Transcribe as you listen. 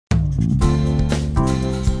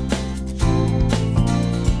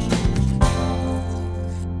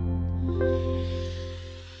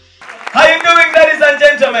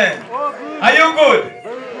gentlemen, are you good?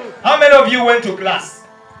 How many of you went to class?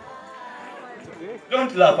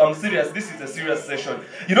 Don't laugh, I'm serious. This is a serious session.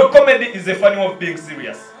 You know, comedy is a funny way of being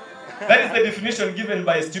serious. That is the definition given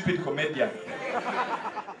by a stupid comedian.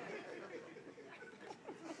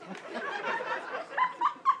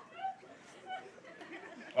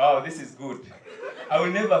 Wow, this is good. I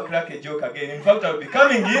will never crack a joke again. In fact, I'll be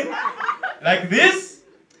coming in like this.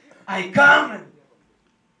 I come.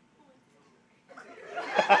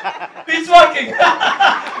 It's working.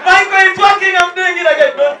 Michael, it's working. I'm doing it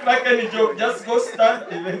again. Don't crack any joke. Just go stand.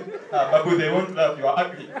 Even Babu, they won't laugh. You are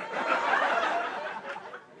ugly.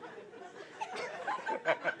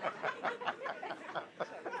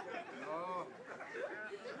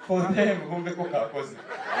 For them,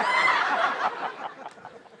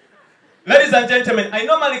 ladies and gentlemen, I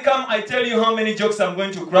normally come, I tell you how many jokes I'm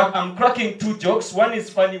going to crack. I'm cracking 2 jokes. One is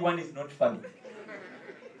funny, one is not funny.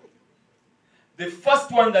 The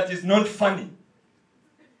first one that is not funny,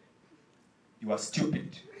 you are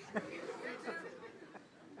stupid.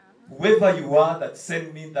 Whoever you are that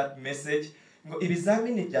sent me that message, how did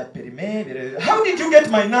you get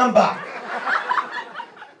my number?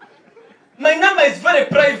 My number is very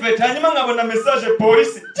private. Message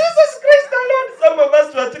police. Jesus Christ the Lord. Some of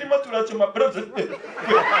us were telling my brother.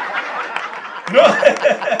 No.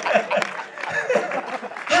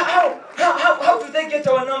 How do they get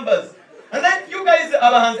our numbers? And then you guys,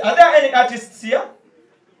 are there any artists here?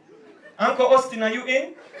 Uncle Austin, are you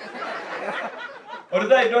in?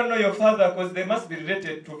 Although I don't know your father, because they must be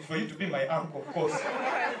related for you to be my uncle, of course.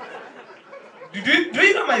 Do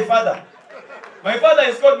you know my father? My father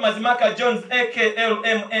is called Mazimaka Jones,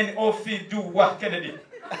 A-K-L-M-N-O-F-D-U-W Kennedy.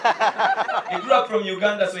 He grew up from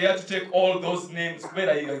Uganda, so he had to take all those names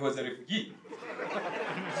where he was a refugee.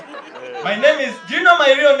 My name is, do you know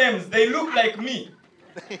my real names? They look like me.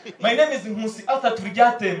 My name is Musi Arthur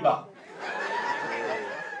Turyatemba.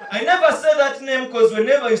 I never say that name because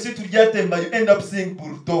whenever you see Turyatemba, you end up seeing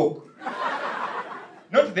Bulldog.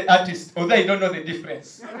 Not the artist, although I don't know the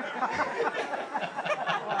difference.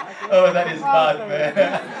 Oh, that is bad, man.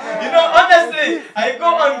 You know, honestly, I go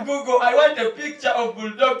on Google, I want a picture of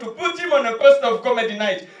Bulldog to put him on a poster of comedy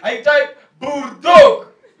night. I type, Bulldog.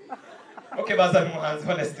 Okay, Bazan Mohans,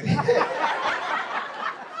 honestly.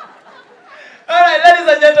 All right, ladies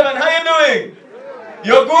and gentlemen, how you doing?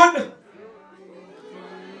 You're good?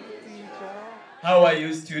 How are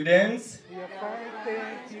you, students? We are fine,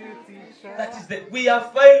 thank you, teacher. That is the, we are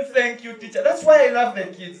fine, thank you, teacher. That's why I love the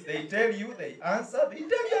kids. They tell you, they answer, they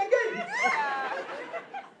tell you again.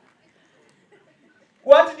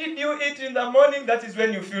 What did you eat in the morning? That is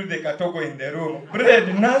when you feel the katogo in the room. Bread,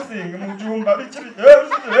 nothing.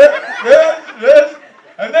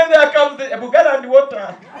 And then there comes the bugada and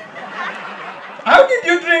water. How did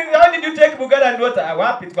you drink? How did you take bugada and water?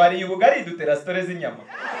 You bugada do the stories in Yama.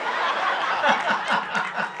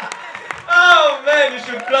 Oh man, you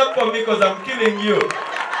should clap for me because I'm killing you.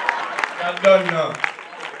 I don't know.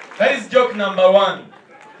 That is joke number 1.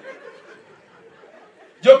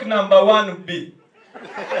 Joke number 1 would be.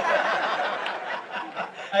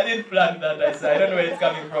 I didn't plan that, I don't know where it's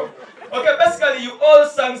coming from. Okay, basically you all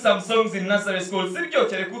sang some songs in nursery school.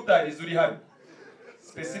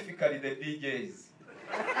 Specifically the DJs.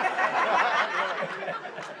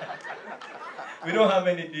 We don't have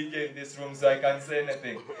any DJ in this room, so I can't say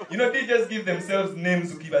anything. You know, DJs give themselves names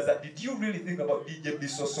to give us that. Did you really think about DJ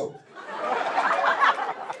Bisoso?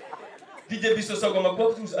 DJ Bisoso goma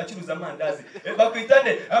kwa achiruza mandazi.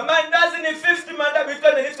 Bakuitane, mandazi ni 50 mandazi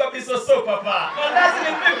bitane nitwa Bisoso papa. Mandazi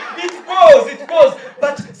ni 50. It goes.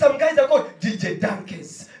 But some guys are called DJ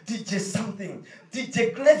Dankes, DJ something,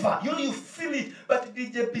 DJ Clever. You feel it, but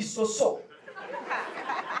DJ Bisoso.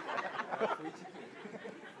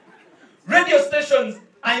 Radio stations,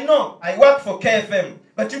 I know, I work for KFM,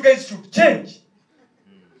 but you guys should change.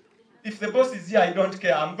 If the boss is here, I don't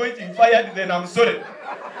care. I'm going to be fired, then I'm sorry.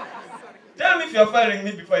 Tell me if you're firing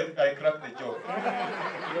me before I crack the joke.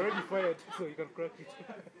 You're already fired, so you can crack it.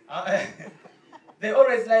 They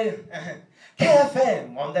always like,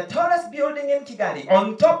 KFM, on the tallest building in Kigali,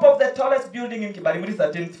 on top of the tallest building in Kigali, with the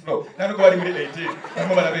 13th floor. Now go 18.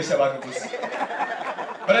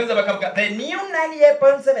 The new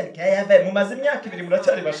 98.7 KFM.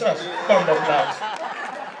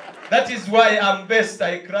 That is why I'm best.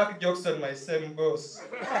 I crack jokes on my same boss.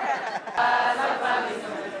 What?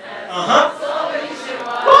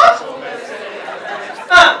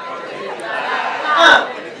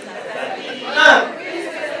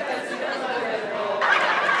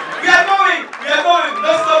 We are going.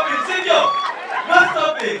 No stopping. Senior. No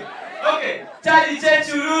stopping. Okay. Charlie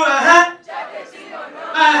Chechuru.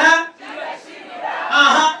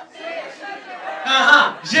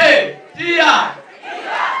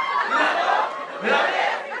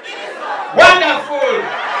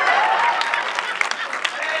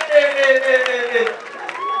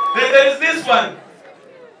 one.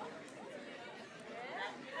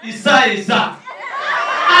 Isa.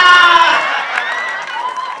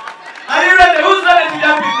 Are you ready? Who's ready to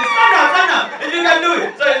jump in this? Stand up. If you can do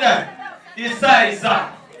it. So it's that. Isa.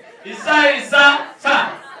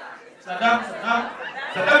 Saddam.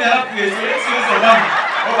 Saddam ya rapu yesu. Let's use Obama.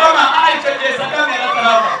 Obama, Saddam ya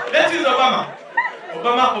rapu. Let's use Obama.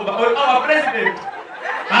 Obama, our president.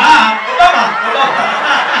 Obama.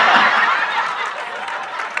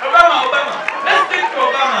 Obama. Let's stick to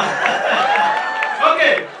Obama.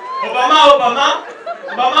 Okay. Obama.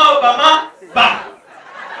 Ba.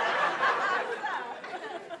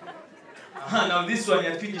 Now this one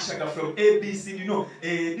you have to shaka from A, B, C, you know.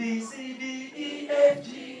 A, B, C, D, E, F,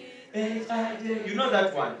 G, H, I, J. You know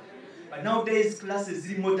that one. But nowadays classes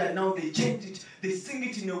is modern. Now they change it. They sing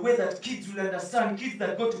it in a way that kids will understand. Kids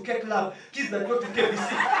that go to K Club, kids that go to KBC.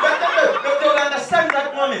 But they will understand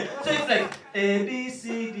that moment. So it's like A, B,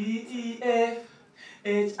 C, D, E, F,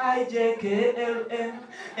 H, I, J, K, L, M,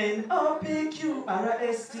 N, O, P, Q, R,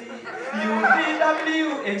 S, T, U, V,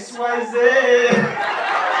 W, X, Y, Z.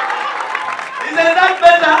 Isn't that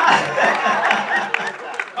better?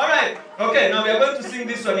 Alright. Okay, now we are going to sing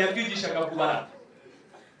this one.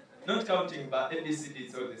 Not counting, but ABCD,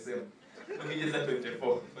 it's all the same. Let me get that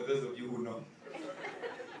 24 for those of you who know.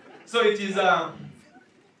 So it is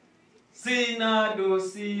Sando,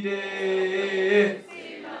 Side,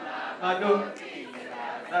 Ado,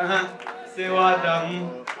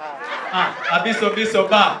 Sewadam, Abiso,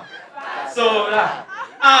 Ba, So,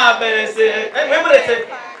 ABC. Remember they say,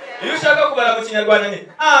 you shaka kubala mu Kinyarwanda ni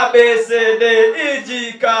ABCD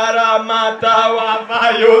Ijikarama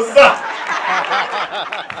Mayosa.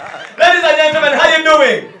 Ladies and gentlemen, how you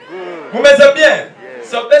doing? Mumeza bien?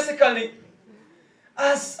 So basically,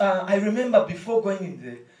 as I remember before going in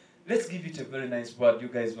there, let's give it a very nice word. You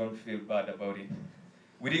guys won't feel bad about it.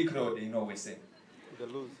 We did crowd, you know we say. The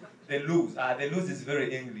lose. The lose is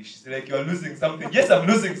very English. It's like you're losing something. Yes, I'm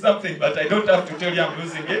losing something, but I don't have to tell you I'm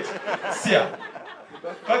losing it. See ya.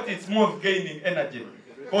 But it's more of gaining energy.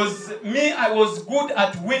 Because me, I was good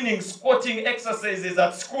at winning squatting exercises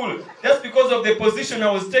at school. Just because of the position I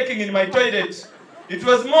was taking in my toilet. It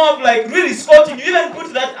was more of like really squatting. You even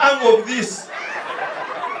put that angle of this.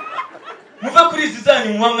 You can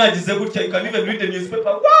even read the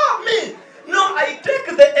newspaper. Wow, me! No, I take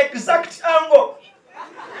the exact angle.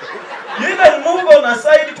 You even move on a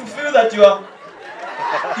side to feel that you are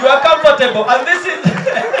comfortable. And this is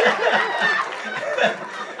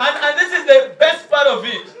and this is the best part of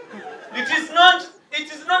it. It is not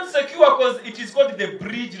secure because it is called the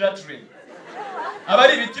bridge latrine. And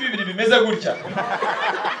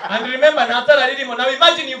remember, now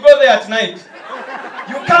imagine you go there at night.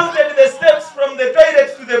 You counted the steps from the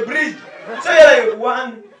toilet to the bridge. So you're like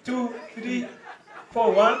 1, 2, 3,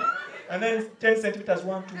 4, 1. And then 10 centimeters,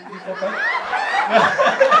 1, 2, 3, 4, 5.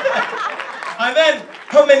 And then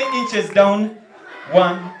how many inches down?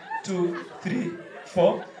 1, 2, 3,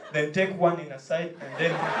 4. Then take one in a side and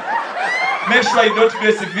then make sure you don't do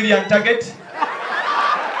a civilian target.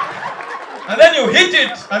 And then you hit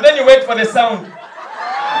it and then you wait for the sound.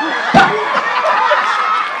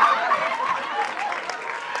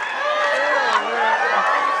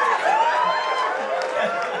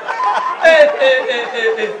 Hey.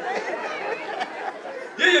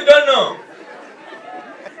 You don't know.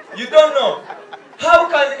 You don't know. How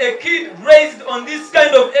can a kid raised on this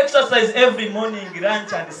kind of exercise every morning,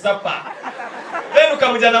 lunch and supper? Then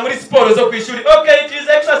ukamujana muri sport zo kwishuri. Okay, it is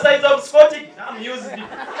exercise of squatting. I'm using it.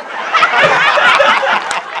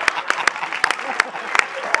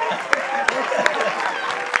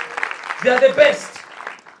 They are the best.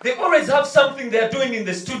 They always have something they are doing in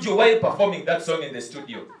the studio while performing that song in the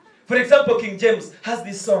studio. For example, King James has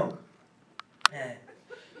this song.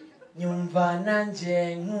 Nyumva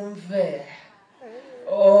nanje ngumve.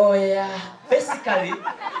 Oh yeah. Basically,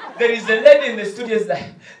 there is a lady in the studio is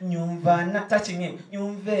like nyumva touching him.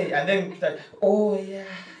 Nyumve. And then oh yeah.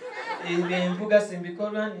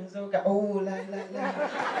 Oh la la la.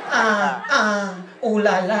 Oh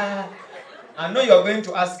la la. I know you are going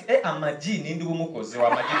to ask, Amaji Nindu Mukozi or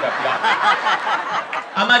Amajida Black.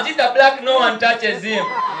 Amajida Black, no one touches him.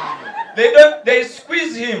 They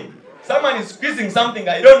squeeze him. Someone is squeezing something,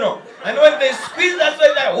 I don't know. And when they squeeze, that's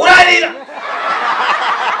why they're like,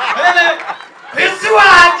 and then they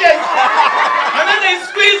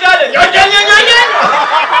squeeze out and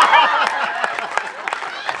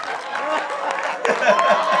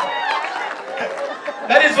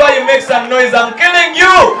that is why you make some noise. I'm killing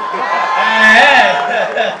you.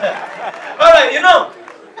 Alright, you know,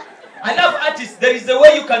 I love artists. There is a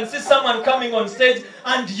way you can see someone coming on stage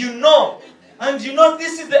and you know And you know,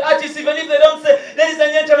 this is the artist, even if they don't say, ladies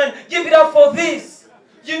and gentlemen, give it up for this.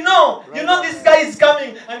 You know this guy is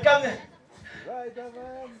coming and coming.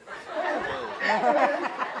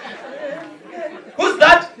 Who's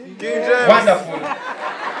that? King James. Wonderful.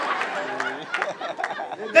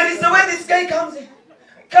 There is a way this guy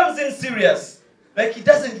comes in serious. Like he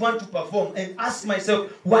doesn't want to perform, and ask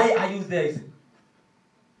myself, why are you there?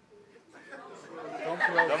 Don't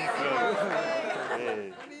close.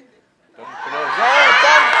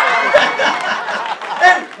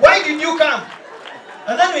 Then why did you come?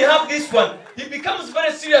 And then we have this one. He becomes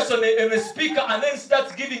very serious on a speaker and then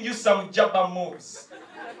starts giving you some jabber moves.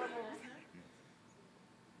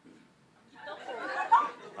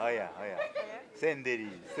 Oh yeah. Senderi.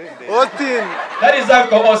 Austin. That is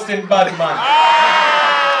Uncle Austin Badman.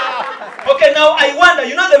 Okay, now I wonder,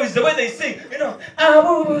 you know there is the way they sing, you know.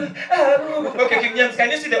 Okay, King James, can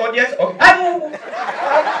you see the audience? Okay.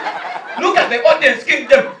 Look at the audience, King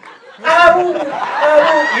James.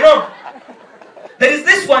 You know, there is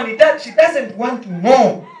this one, she doesn't want to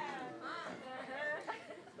know.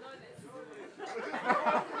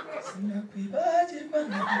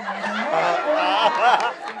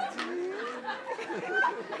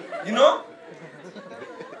 You know?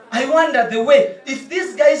 I wonder the way, if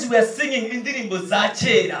these guys were singing in Ndirimbo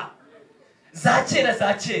Zachera,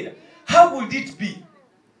 how would it be?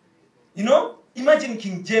 You know? Imagine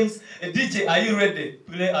King James, a DJ, are you ready?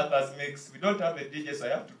 Play Arthur's mix. We don't have a DJ, so I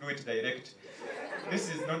have to do it direct. This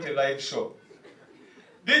is not a live show.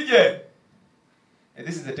 DJ!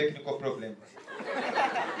 This is a technical problem.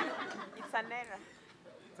 It's an error.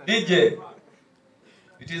 DJ!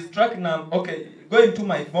 It is track number. Okay, go into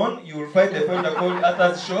my phone. You will find a folder called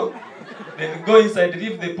Arthur's Show. Then go inside,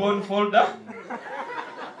 leave the phone folder.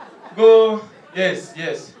 Go, yes.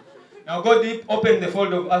 Now go deep, open the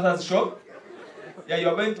folder of Arthur's Show. Yeah, you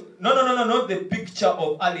are going to. No, not the picture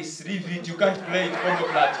of Alice. Leave it. You can't play it on the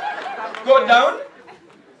flat. Go down.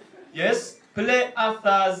 Yes, play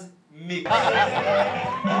Arthur's mix.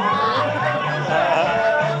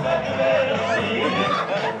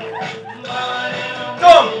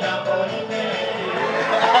 Tom!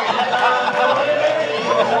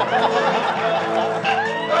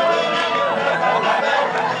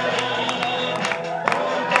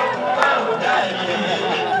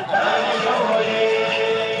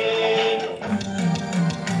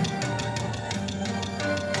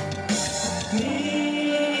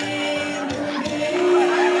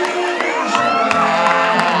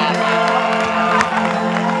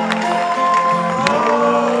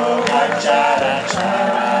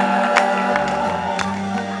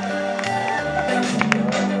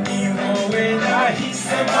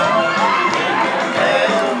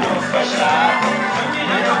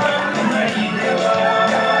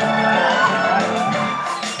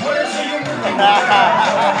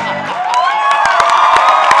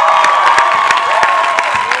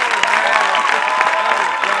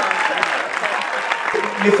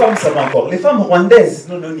 Les femmes savent encore. Les femmes rwandaises,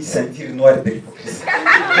 non, ni sentir noir de l'hypocrisie.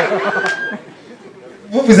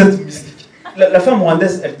 Vous êtes mystique. La femme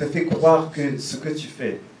rwandaise, elle te fait croire que ce que tu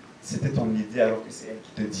fais, c'était ton idée, alors que c'est elle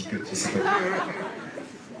qui te dit que tu sais pas.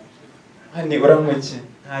 Ah, ni ora mweche.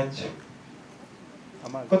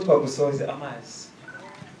 Quand tu vas vous sauver, amas.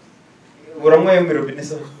 Ora mwe me robine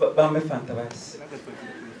so ba me fanta bas.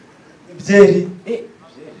 Bjeri.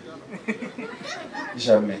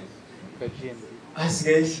 Jamais.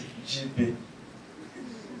 Asigaye JB.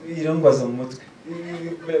 Irangwaza mu mutwe.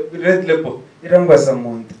 Red label. Irangwaza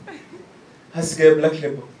mu nda. Asigaye black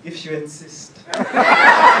label. If you insist.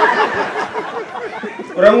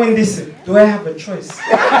 Do I have a choice?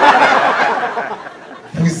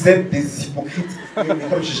 Vous êtes des hypocrites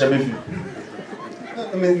comme j'ai jamais vu.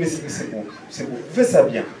 Mais c'est bon, c'est bon. Fais ça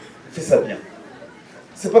bien.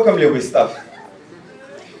 C'est pas comme les Westaf.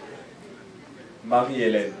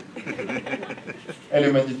 Marie-Hélène. Elle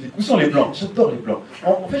est magnifique. Où sont les Blancs? J'adore les Blancs.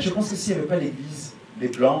 En fait, je pense que s'il n'y avait pas l'Église, les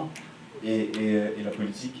Blancs et la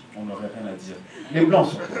politique, on n'aurait rien à dire. Les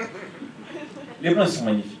Blancs sont quoi? Les Blancs, ils sont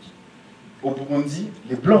magnifiques. Au Burundi,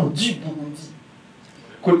 les Blancs du Burundi.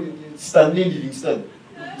 Stanley Livingstone,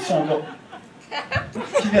 ils sont encore...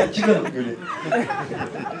 Qui vient rigoler?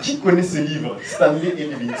 Qui connaît ce livre, Stanley et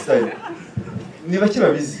Livingstone? Nibaki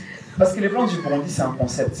Babizi. Parce que les Blancs du Burundi, c'est un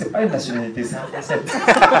concept. C'est pas une nationalité, c'est un concept.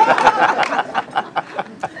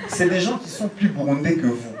 C'est des gens qui sont plus burundais que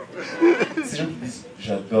vous. Ces gens qui disent,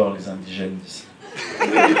 j'adore les indigènes d'ici.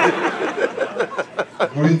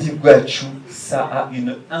 Burundi Guachu, ça a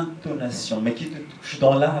une intonation, mais qui te touche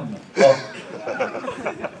dans l'âme. Oh.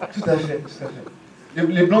 Tout à fait.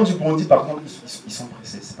 Les Blancs du Burundi, par contre, ils sont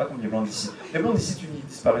pressés. C'est pas comme les Blancs d'ici. Les Blancs d'ici, tu dis, ils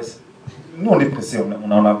disparaissent. Nous, on est pressés, on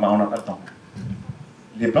n'a pas le temps.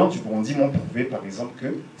 Les Blancs, tu pourras dire, m'ont prouvé, par exemple,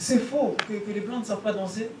 que c'est faux, que les Blancs ne savent pas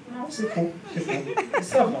danser. Non, c'est faux, c'est faux. Ils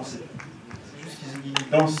savent danser. C'est juste qu'ils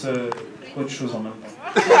dansent autre chose en même temps.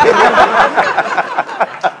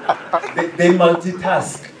 They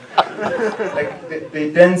multitask. Like,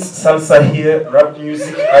 they dance salsa here, rap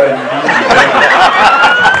music, R&B.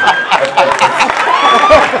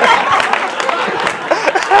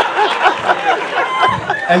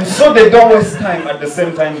 And so they don't waste time. At the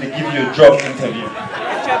same time, they give you a job interview.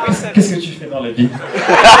 Qu'est-ce que tu fais dans la vie?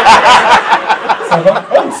 Ça va?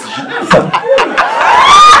 Oh, c'est génial ça!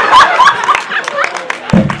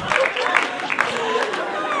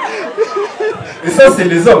 Et ça, c'est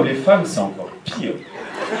les hommes. Les femmes, c'est encore pire.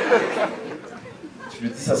 Tu lui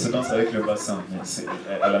dis, ça se danse avec le bassin.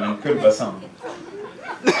 Elle a même que le bassin.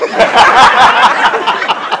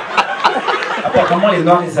 Apparemment, les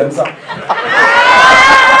Noirs, ils aiment ça.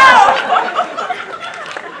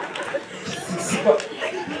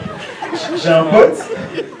 J'ai un pote,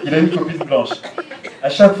 il a une copine blanche. À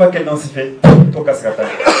chaque fois qu'elle danse, il fait ton cascata.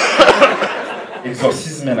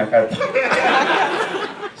 Exorcisme à 4.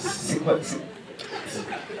 C'est quoi?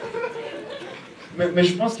 Mais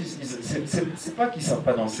je pense que c'est pas qu'ils savent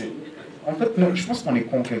pas danser. En fait, non, je pense qu'on est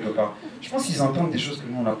cons quelque part. Je pense qu'ils entendent des choses que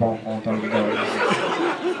nous on n'a pas encore entendues dans la musique.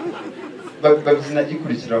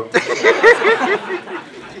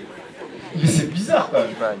 Mais c'est bizarre quand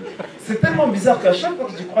même. C'est tellement bizarre qu'à chaque fois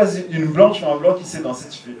que tu croises une blanche ou un blanc qui sait danser,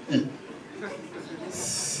 tu fais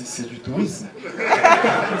c'est du tourisme.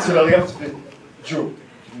 Tu la regardes, tu fais Joe,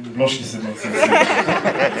 une blanche qui sait danser.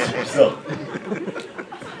 C'est bizarre.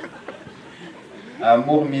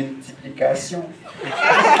 Amour, multiplication.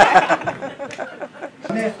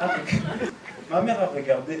 Ma mère a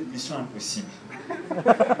regardé Mission Impossible.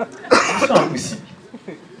 Mission Impossible.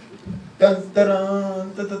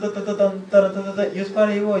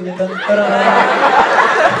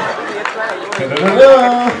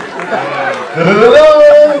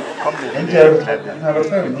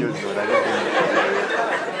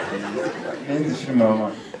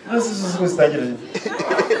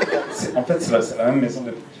 En fait, c'est la même maison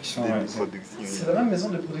de production. C'est la même maison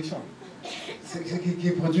de production.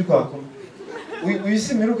 Qui produit quoi? Oui,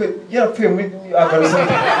 c'est mais il y a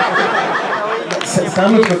c'est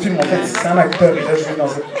un autre film en fait, c'est un acteur, il a joué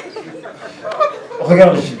dans un...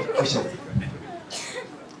 Regarde le film, Michel.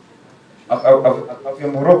 Avec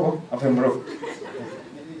Morocco.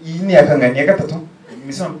 Il n'y a qu'un gagné,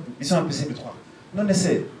 Mission Impossible 3. Non,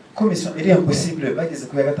 c'est commission, il est impossible.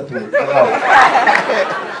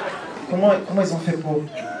 Comment ils ont fait pour...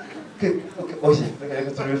 Ok,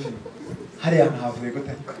 regarde le film. Allez,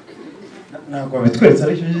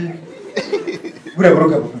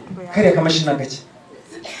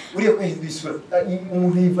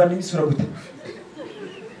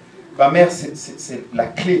 ma mère, c'est la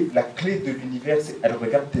clé de l'univers, elle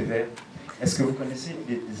regarde TV. Est-ce que vous connaissez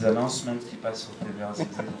les announcements qui passent sur TV?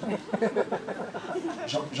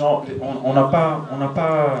 Genre, on n'a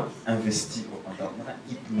pas investi au Rwanda, on a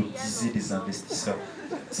hypnotisé les investisseurs.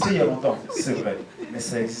 C'était il y a longtemps, c'est vrai, mais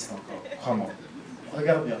ça existe encore, crois-moi.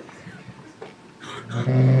 Regarde bien.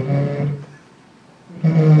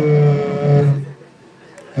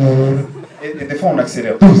 Et des fois on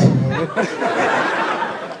accélère.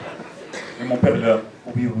 Et mon père là,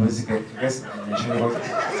 oui, vas-y, reste.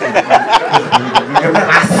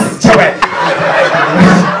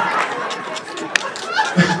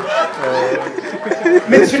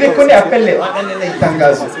 Mais tu les connais, appelle-les.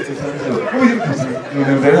 Tangazo.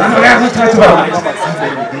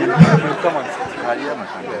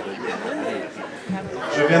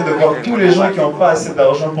 Je viens de voir tous les gens qui n'ont pas assez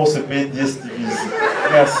d'argent pour se payer DSTV.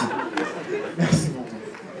 Merci. Merci beaucoup.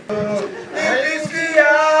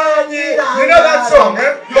 You know that song,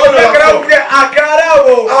 eh?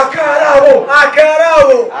 Akarabo.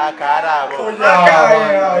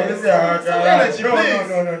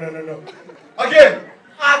 No. Again.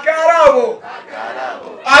 Akarabo.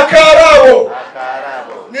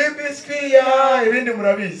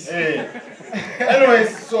 Hey. Anyway,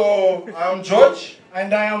 so I'm George.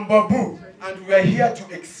 And I am Babu. And we are here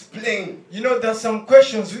to explain. You know, there's some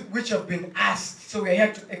questions which have been asked. So we are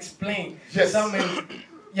here to explain. Yes.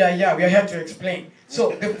 Yeah, we are here to explain.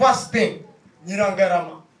 So the first thing,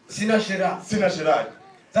 Nirangarama, Sinashira.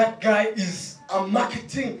 That guy is a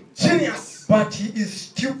marketing genius. But he is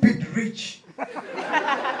stupid rich.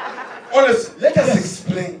 Honestly, let us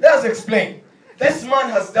explain. This man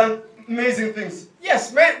has done amazing things.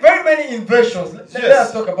 Yes, very many inventions. Let Yes.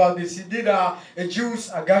 us talk about this. He did a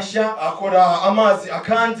juice, agasha. akora amazi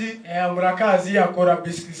akandi, Murakazi akora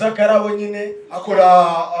biscuits z'akarabo nyine. akora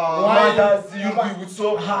amandazi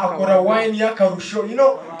y'urwibutso, Akora wine y'akarusho. You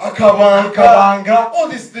know, akabanga, akabanga. all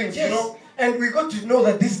these things, Yes. you know. And we got to know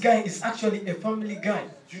that this guy is actually a family guy.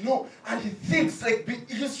 You know, and he thinks like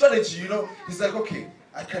his strategy, you know, he's like, okay,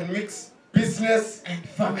 I can mix business And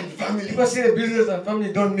family. family. People say the business and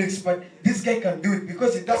family don't mix, but this guy can do it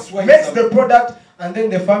because That's why makes he's the product and then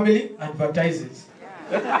the family advertises.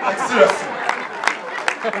 Like seriously.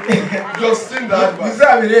 You've seen that, You see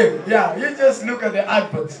how it is? Yeah, you just look at the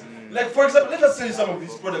adverts. Like for example, let us say some of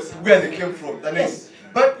these products where they came from, the name. Yes.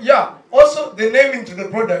 But yeah, also the naming to the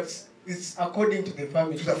products is according to the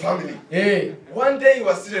family. To the family. Hey, One day he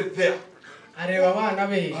was seated there. areba abana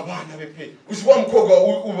be. Abana bepe. Ushwa mukobwa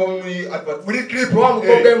uba muri advert. Muri clip wa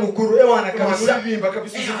mukobwa mukuru ewana kabisa. Kabisa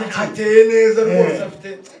kabisa Ateye neza rwose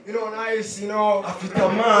afite, you know, nice, you know, afite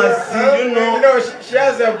amazi, you know. she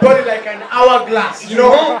has a body like an hourglass, you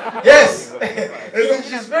know. Yes.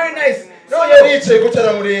 She's very nice. No, yaricaye gutya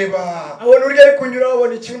aramureba. Abona urya ari kunyura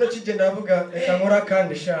abona ikibuno kigenda avuga reka nkora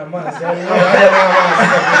kandi sha amazi. Aya ni amazi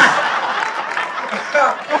kabisa.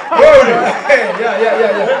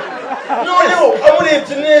 Yeah. Noneho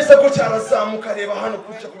amurebye neza gutya arazamuka areba hano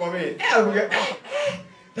gutya ku mabere.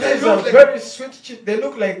 These are very sweet chips. They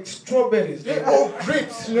look like strawberries. They're all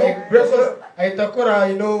grapes, you know. Like breakfast. Aitakora,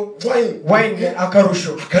 you know, wine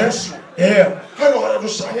akarusho. Akarusho. Yeah. Hano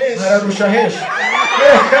hararusha henshi. Hararusha henshi.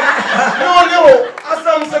 Noneho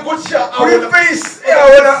azamutse gutya Kuri face.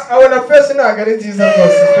 I wanna face ntabwo ari nziza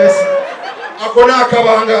rwose face. ako ni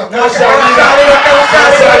akabanga.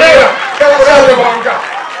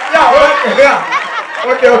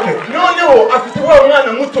 Okay. Noneho afite wa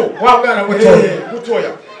mwana muto.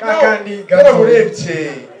 Mutoya. Kakandi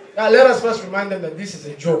yaramurebye. Let us first remind them that this is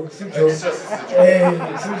a joke.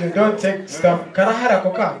 Hey, don't take stuff. Karahara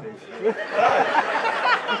koka.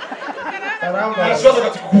 Arashobora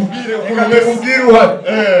kutikubwire Kubwira uhari.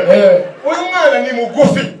 uyu mwana ni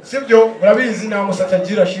mugufi. Sibyo urabizi nta musatsi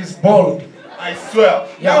agira, she's bald. I swear.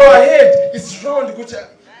 Yeah. Now her head is round gutya.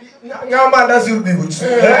 Nk'amandazi y'urwibutso.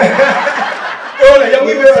 Ona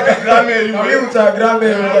yamwibutsa grammar. Yamwibutsa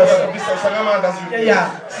grammar. Kabisa usanga amandazi. Yeah.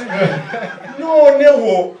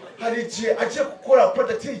 Noneho hari igihe agiye gukora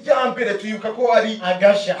product ya mbere tuyuka ko ari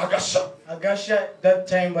agasha. That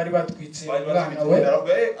time bari batwitse umwana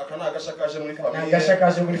we. Akana agasha kaje muri famille. Agasha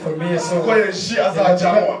kaje muri famille, so Koreji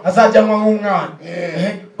azajyanwa nk'umwana.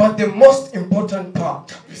 But the most important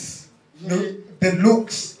part, the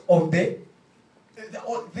looks of the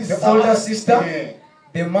older sister,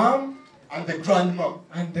 the mom, and the grandma,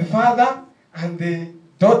 and the father, and the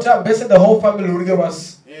daughter. Basically, the whole family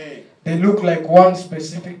was. They look like one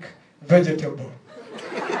specific vegetable.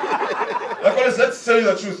 Let's tell you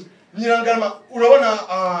the truth. Nyirangarama urabona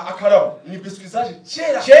akarabo ni biscuit zaje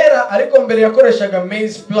Kera ariko mbere yakoreshaga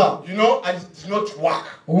maize flour. You know, and it did not work.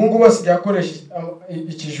 Ubu ngubu basigaye akoresha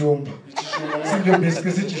ikijumba. Sibyo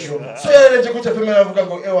biscuit z'ikijumba. So yareje gutya femera avuga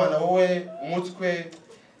ngo ewana wowe umutwe,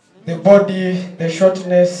 the body, the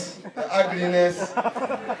shortness, the ugliness.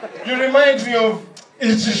 You remind me of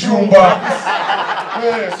ikijumba.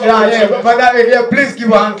 But please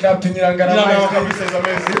give a hand clap to Nyirangarama. Is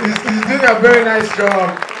amazing. He's doing a very nice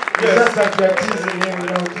job. Yes. Just that we are teasing him, you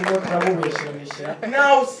know,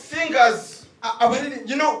 Now singers,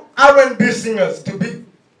 you know, R&B singers to be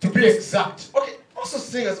exact. Okay, also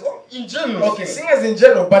singers in general. Okay, singers in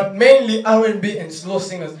general, but mainly R&B and slow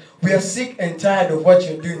singers. We are sick and tired of what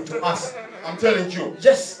you're doing to us. I'm telling you.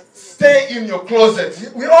 Just stay in your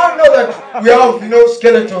closet. We all know that we have, you know,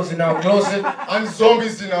 skeletons in our closet. And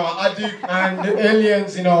zombies in our attic. And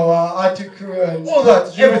aliens in our attic. And all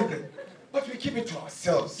that, everything. But we keep it to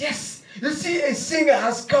ourselves. Yes. You see, a singer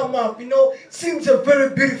has come up, you know, sings a very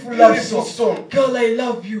beautiful love song. Girl, I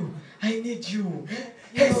love you. I need you.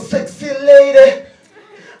 Hey, sexy lady,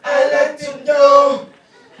 I like to know.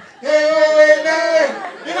 You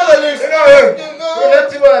know the lyrics.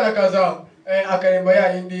 Let's see what I can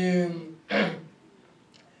Akarimba in the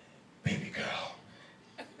baby girl.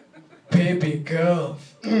 Baby girl.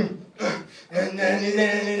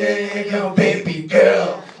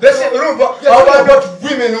 That's it, about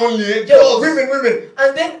women only. Girls. Women.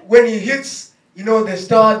 And then when he hits, you know, the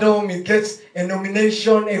Stardom, he gets a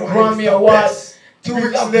nomination, a Grammy Award. 2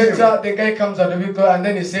 weeks later, the guy comes out of the vehicle and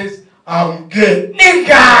then he says, I'm gay.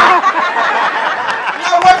 Nigga!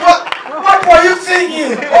 What were you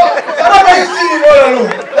singing? What were you singing all along?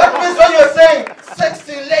 That means when you're saying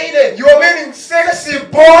sexy lady, you are meaning sexy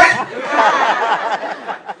boy?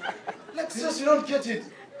 Like seriously, you don't get it.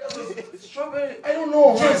 Strawberry, I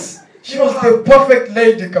perfect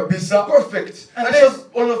lady, kabisa. Perfect. And she was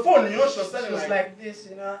on the phone, you know, she was standing She was like like this,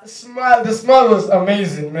 you know. Smile. The smile was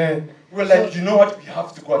amazing, man. we were like, you know what? We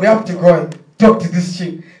have to go. We have to go and talk to this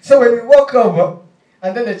chick. So when we walk over,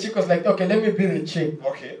 and then the chick was like, okay, let me be the chick.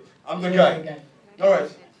 Okay, I'm the guy. All right,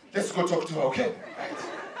 let's go talk to her. Okay.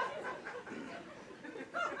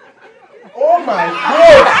 Oh my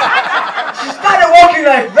God! She started walking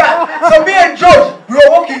like that. So me and George, we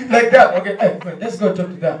were walking like that. Okay, hey, man, let's go talk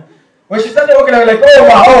to that. When she started walking, I was like, oh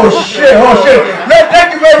wow, oh shit. Man,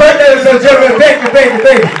 thank you very much, ladies and gentlemen. Thank you.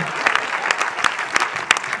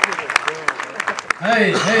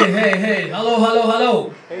 Hey.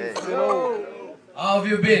 Hello. Hey. How have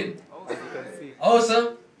you been?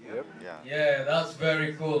 Awesome? Yep. Yeah, that's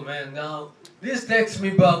very cool, man. Now, this takes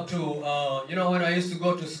me back to, you know, when I used to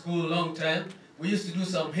go to school a long time, we used to do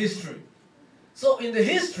some history. So in the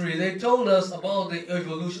history, they told us about the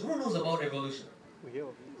evolution. Who knows about evolution?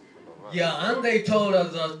 Yeah, and they told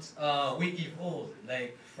us that we evolved,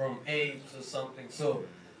 like from apes or something. So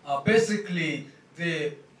basically,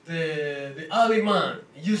 the early man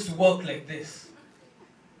used to walk like this,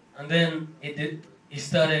 and then he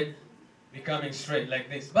started becoming straight like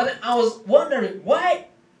this. But I was wondering why,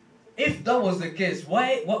 if that was the case,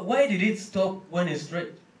 why did it stop when it's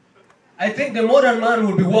straight? I think the modern man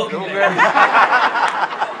would be walking like this.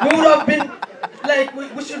 We would have been like,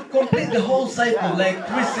 we should complete the whole cycle, like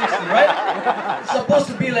 360, right? It's supposed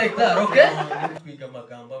to be like that, okay?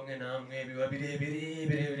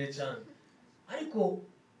 Ariko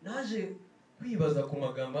naje kwibaza ku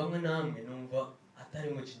magambo amwe namwe numva atari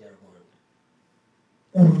mu Kinyarwanda.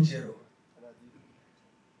 Urugero.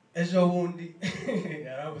 Ejo bundi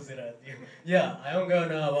yarabuze radio. Yeah, I don't know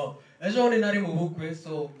now. Ejo bundi nari mu bukwe,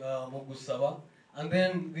 so mu gusaba, and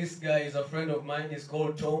then this guy is a friend of mine. He's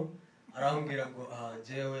called Tom. Arambwira ngo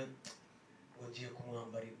jewe ugiye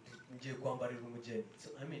kwambarira umugeni. So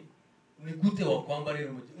I mean, ni gute wakwambarira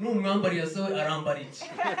umugeni? N'umwambariye sawe arambara iki?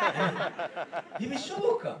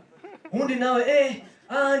 Ntibishoboka. Undi nawe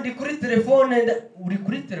ndi kuri telefone, uri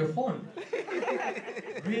kuri telefone?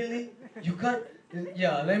 Really? You can't.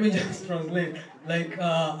 Yeah, let me just translate. Like,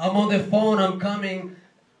 I'm on the phone, I'm coming.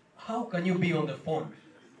 How can you be on the phone?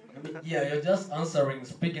 I mean, yeah, you're just answering,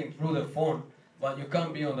 speaking through the phone, but you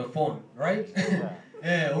can't be on the phone, right?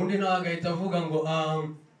 Yeah, undi na agaitavuga ngo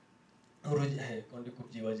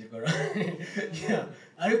yeah,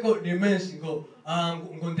 ariko dimensi ngo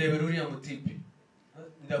ndebera uriya mutipi.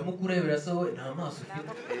 Ndamukurebera so nta maso ufite.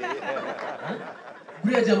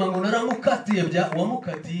 Buriya jama ngo naramukatiye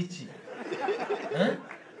wamukatiye iki?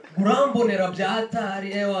 Urambonera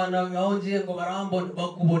byatari ewana aho ngiye ngo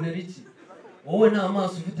bakubonera iki? Wowe nta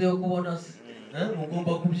maso ufite yo kubona se?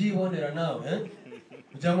 Mugomba kubyibonera nawe,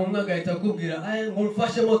 ujya mu mwaka ahita akubwira ngo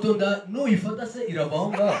mfashe moto nuyifata se iravaho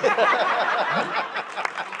ngaho.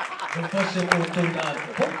 Mfashe moto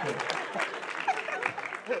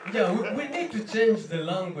yeah, we need to change the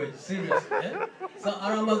language, seriously. So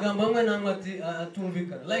aramagambo amwe namwe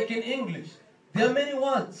atumvikana. Like in English, there are many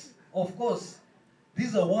words, of course.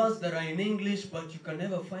 These are words that are in English, but you can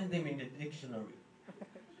never find them in the dictionary.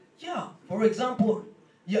 Yeah, for example,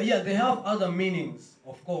 yeah, they have other meanings,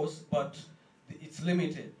 of course, but it's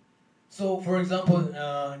limited. So, for example,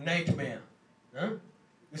 nightmare.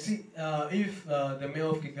 You see, if the mayor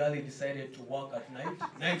of Kigali decided to work at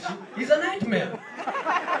night shift, it's a nightmare.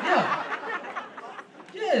 Yeah.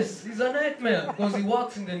 Yes, it's a nightmare because he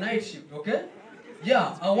works in the night shift, okay?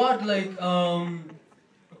 Yeah, a word like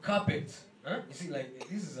carpet. You see, like,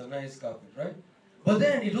 this is a nice carpet, right? But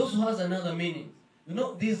then it also has another meaning. You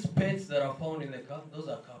know, these pets that are found in the car, those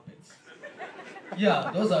are carpets.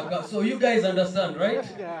 Yeah, those are carpets. So you guys understand, right?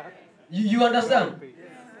 You understand?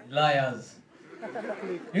 Liars.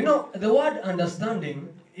 You know, the word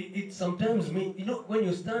understanding, it sometimes means, you know, when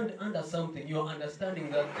you stand under something, you're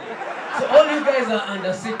understanding that thing. So all you guys are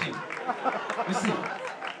under sitting. You see,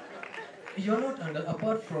 you're not under,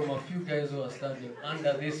 apart from a few guys who are standing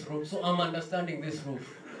under this roof, so I'm understanding this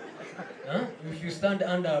roof. If you stand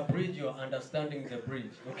under a bridge, you're understanding the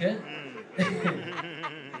bridge, okay?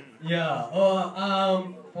 Yeah,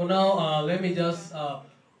 for now, let me just,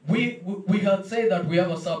 we had said that we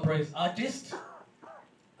have a surprise artist,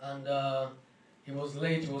 and he was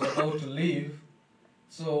late, he was about to leave,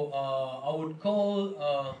 so I would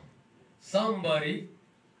call somebody.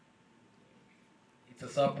 It's a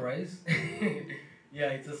surprise.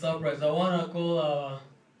 Yeah, it's a surprise. I want to call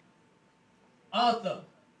Arthur.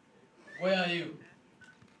 Where are you?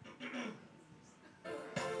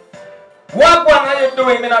 What one are you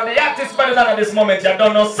doing? Man, I'm the artist better than at this moment. You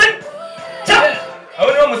don't know. Sit! Chat! I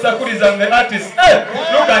don't know Musakuri is the artist. Hey,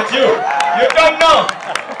 look at you. You don't know.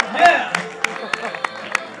 Yeah.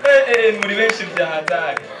 Hey, motivation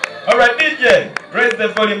jahatari. Alright, DJ, raise the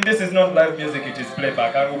volume. This is not live music, it is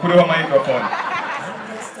playback. And we'll put on microphone. I'm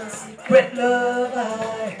just a secret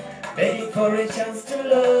lover, begging for a chance to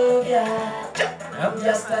love ya. I'm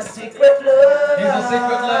just a secret lover. He's a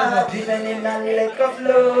secret lover. Living in a lake of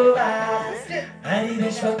lovers.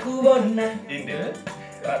 Aribeshwa kubona. Inde.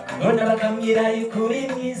 Bakubona bakambwira yuko uri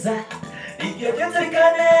mwiza. Ibyo byose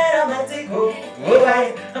bikanera amatsiko.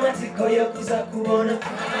 Wowe amatsiko yo kuza kubona.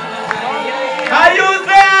 Are you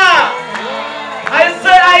there? I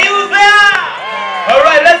said, are you there?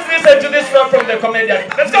 Alright, let's listen to this one from the comedian.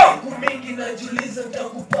 Let's go!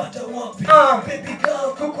 Baby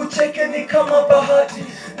girl, kukucheke ni kama bahati.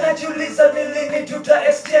 Najiuliza ni lini tuta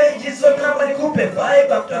exchange hizo namba nikupe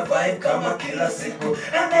vibe after vibe kama kila siku.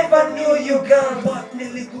 I never knew you girl, but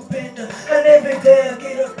nilikupenda. And every day I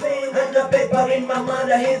get a pain and a paper in my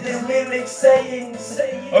mind. I hear this lyric saying.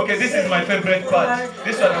 Okay, this is my favorite part.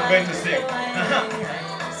 This one I'm going to sing.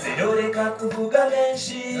 Reka kuvuga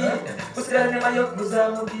menshi usigarane mayo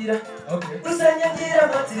kuzamubwira usanyagira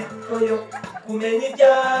amatsiko yo kumenya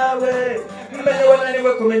ibyawe mbere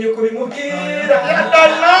wananiwe kumenya uko bimubwira. I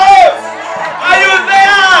don't know! Are you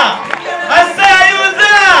there? I say, are you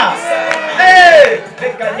there? Hey!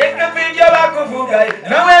 Reka nyeke video bakuvuga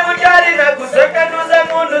nawe muryari nakuseka nuza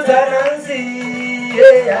mundu taranzi.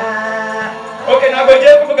 Okay, ntabwo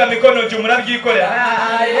ngiye kuvuga mikono juu murabyikorera.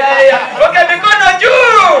 Okay, mikono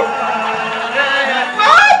juu!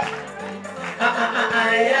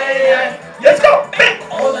 Let's go!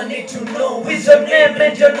 All I need to know is your name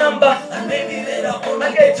and your number, and maybe later on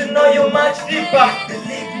I get to know you much deeper.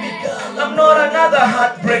 Believe me, girl, I'm not another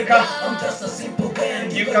heartbreaker. I'm just a simple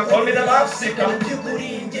man. You can call me the love seeker.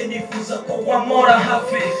 One more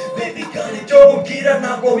happy, baby girl, don't get a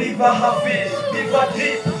nago viva happy, viva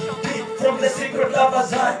deep, deep from the secret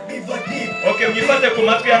lover's heart, viva deep. Okay, mnipate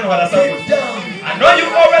kumatwi hano harasabu. Deep down. I know you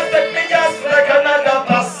always take me just like another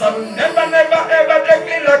person. Never, never, ever take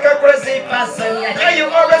me like a crazy person. I know you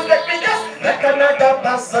always take me just like another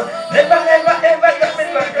person. Never, never, ever take me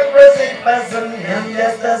like a crazy person. I'm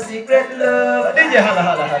just a secret lover. DJ, hala,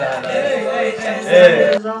 hala, hala,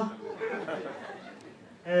 hala.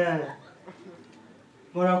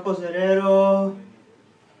 Murakoze rero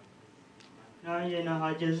nanjye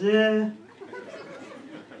nahageze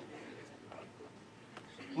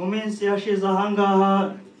mu minsi yashize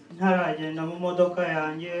ahangaha ntaragenda mu modoka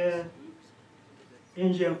yanjye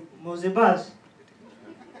inje muzi basi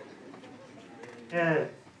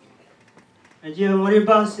nagiye muri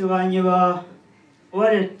basi banyiba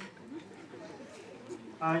wallet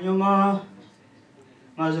hanyuma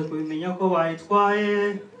maze kubimenya ko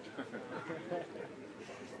bayitwaye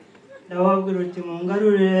ndababwira uti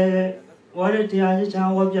mungarurire wallet yanjye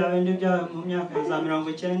cyangwa bya bindi bya mu myaka za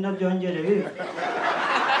 90 byongerewe.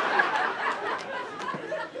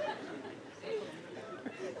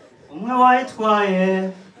 Umwe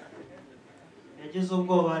wayitwaye yagize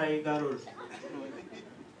ubwoba arayigarura.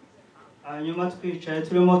 Hanyuma twicaye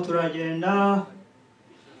turimo turagenda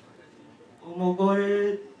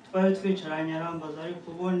umugore twari twicaranye arambaza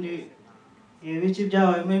ariko ubundi ibiki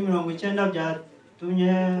byabaye muri 90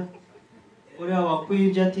 byatumye uri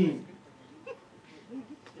abakwibye ati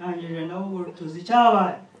nangije nabo tuzi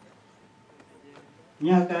cyabaye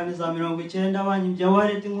imyaka ya 90 banyibye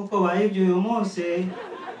wallet nkuko bayibye uyu munsi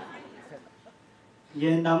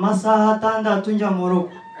ngenda amasaha 6 njya mu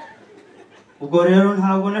rugo ubwo rero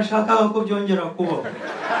ntabwo nashakaga ko byongera kubaho.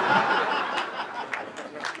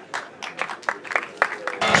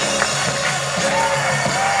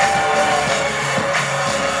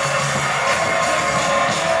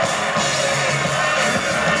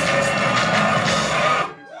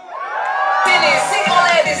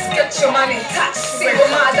 Get your money, touch, single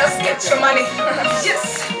mothers, get your money.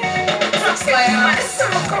 Yes, touch like my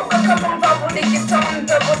son, come,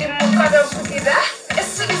 double the